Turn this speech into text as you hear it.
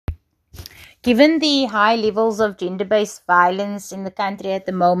Given the high levels of gender-based violence in the country at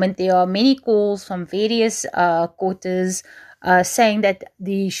the moment, there are many calls from various quarters saying that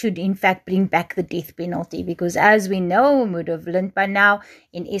they should in fact bring back the death penalty, because as we know, we would have learned by now,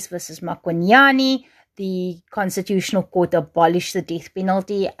 in S versus Makonyani, the Constitutional Court abolished the death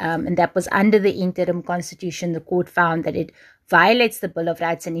penalty, and that was under the interim constitution. The court found that it violates the Bill of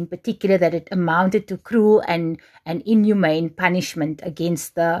Rights, and in particular that it amounted to cruel and inhumane punishment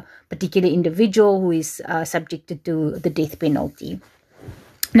against the particular individual who is subjected to the death penalty.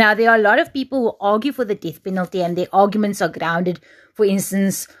 Now, there are a lot of people who argue for the death penalty, and their arguments are grounded, for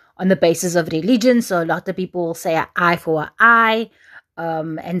instance, on the basis of religion. So a lot of people will say an eye for an eye,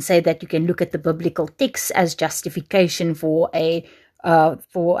 and say that you can look at the biblical text as justification for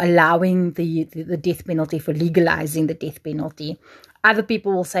allowing the death penalty, for legalizing the death penalty. Other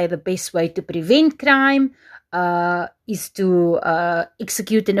people will say the best way to prevent crime is to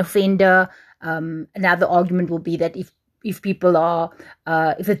execute an offender. Another argument will be that if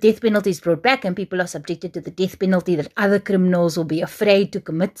the death penalty is brought back and people are subjected to the death penalty, that other criminals will be afraid to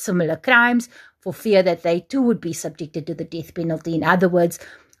commit similar crimes for fear that they too would be subjected to the death penalty. In other words,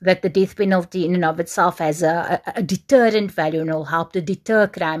 that the death penalty in and of itself has a deterrent value and will help to deter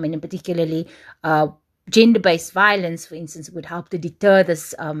crime, and in particularly gender-based violence, for instance, would help to deter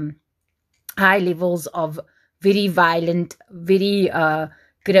this high levels of very violent, very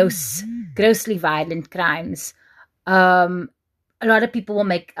grossly violent crimes. A lot of people will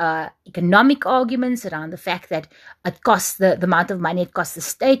make economic arguments around the fact that it costs the amount of money it costs the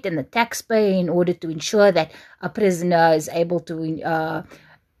state and the taxpayer in order to ensure that a prisoner is able to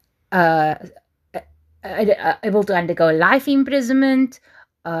undergo life imprisonment.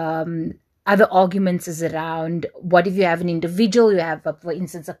 Other arguments is around, what if you have an individual, you have, for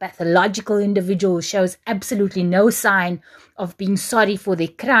instance, a pathological individual who shows absolutely no sign of being sorry for their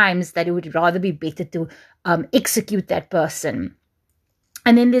crimes, that it would rather be better to execute that person.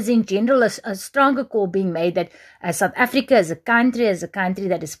 And then there's in general a stronger call being made that South Africa as a country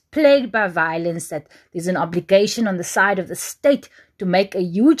that is plagued by violence, that there's an obligation on the side of the state to make a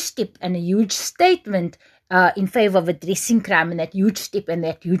huge step and a huge statement in favor of addressing crime, and that huge step and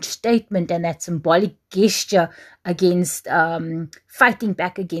that huge statement and that symbolic gesture against fighting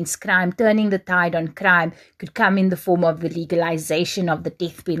back against crime, turning the tide on crime, could come in the form of the legalization of the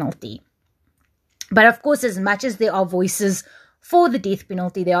death penalty. But of course, as much as there are voices for the death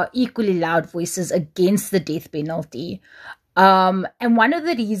penalty, there are equally loud voices against the death penalty. And one of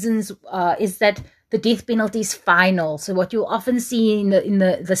the reasons is that the death penalty is final. So what you often see in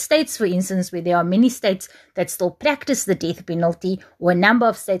the states, for instance, where there are many states that still practice the death penalty, or a number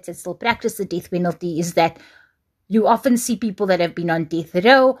of states that still practice the death penalty, is that you often see people that have been on death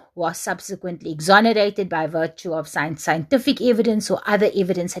row who are subsequently exonerated by virtue of scientific evidence or other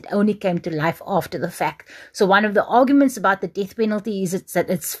evidence that only came to life after the fact. So one of the arguments about the death penalty is that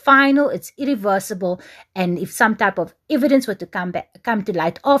it's final, it's irreversible, and if some type of evidence were to come to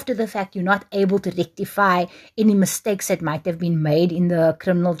light after the fact, you're not able to rectify any mistakes that might have been made in the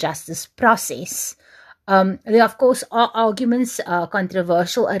criminal justice process. There, of course, are arguments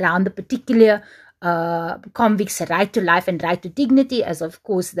controversial around the particular convicts' right to life and right to dignity, as of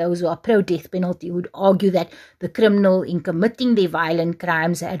course those who are pro-death penalty would argue that the criminal in committing their violent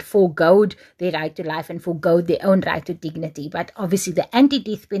crimes had foregoed their right to life and foregoed their own right to dignity. But obviously the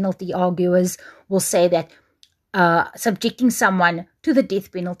anti-death penalty arguers will say that subjecting someone to the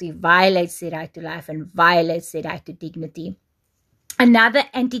death penalty violates their right to life and violates their right to dignity. Another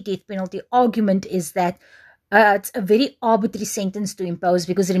anti-death penalty argument is that it's a very arbitrary sentence to impose,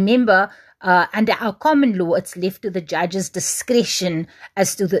 because remember, under our common law, it's left to the judge's discretion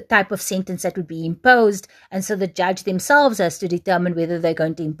as to the type of sentence that would be imposed. And so the judge themselves has to determine whether they're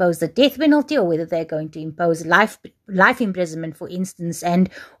going to impose the death penalty or whether they're going to impose life imprisonment, for instance. And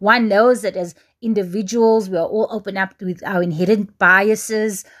one knows that as individuals, we are all open up with our inherent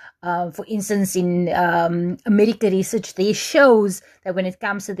biases. For instance, in American research, there shows that when it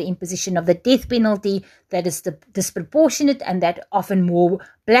comes to the imposition of the death penalty, that is disproportionate, and that often more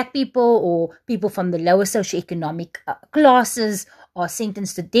black people or people from the lower socioeconomic classes are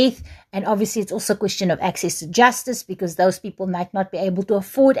sentenced to death. And obviously, it's also a question of access to justice, because those people might not be able to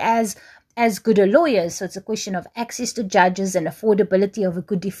afford as good a lawyers. So it's a question of access to judges and affordability of a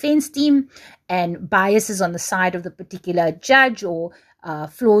good defense team, and biases on the side of the particular judge, or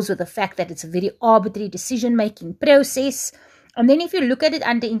flaws with the fact that it's a very arbitrary decision-making process. And then if you look at it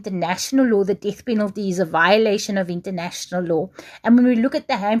under international law, the death penalty is a violation of international law. And when we look at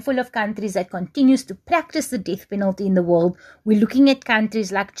the handful of countries that continues to practice the death penalty in the world, we're looking at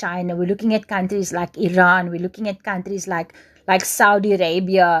countries like China, we're looking at countries like Iran, we're looking at countries like Saudi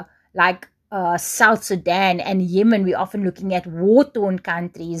Arabia, like South Sudan and Yemen, we're often looking at war-torn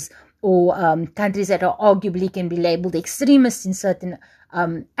countries, or countries that are arguably can be labeled extremist in certain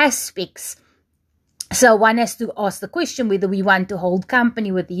aspects. So one has to ask the question whether we want to hold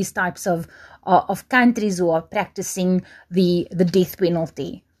company with these types of countries who are practicing the death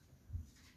penalty.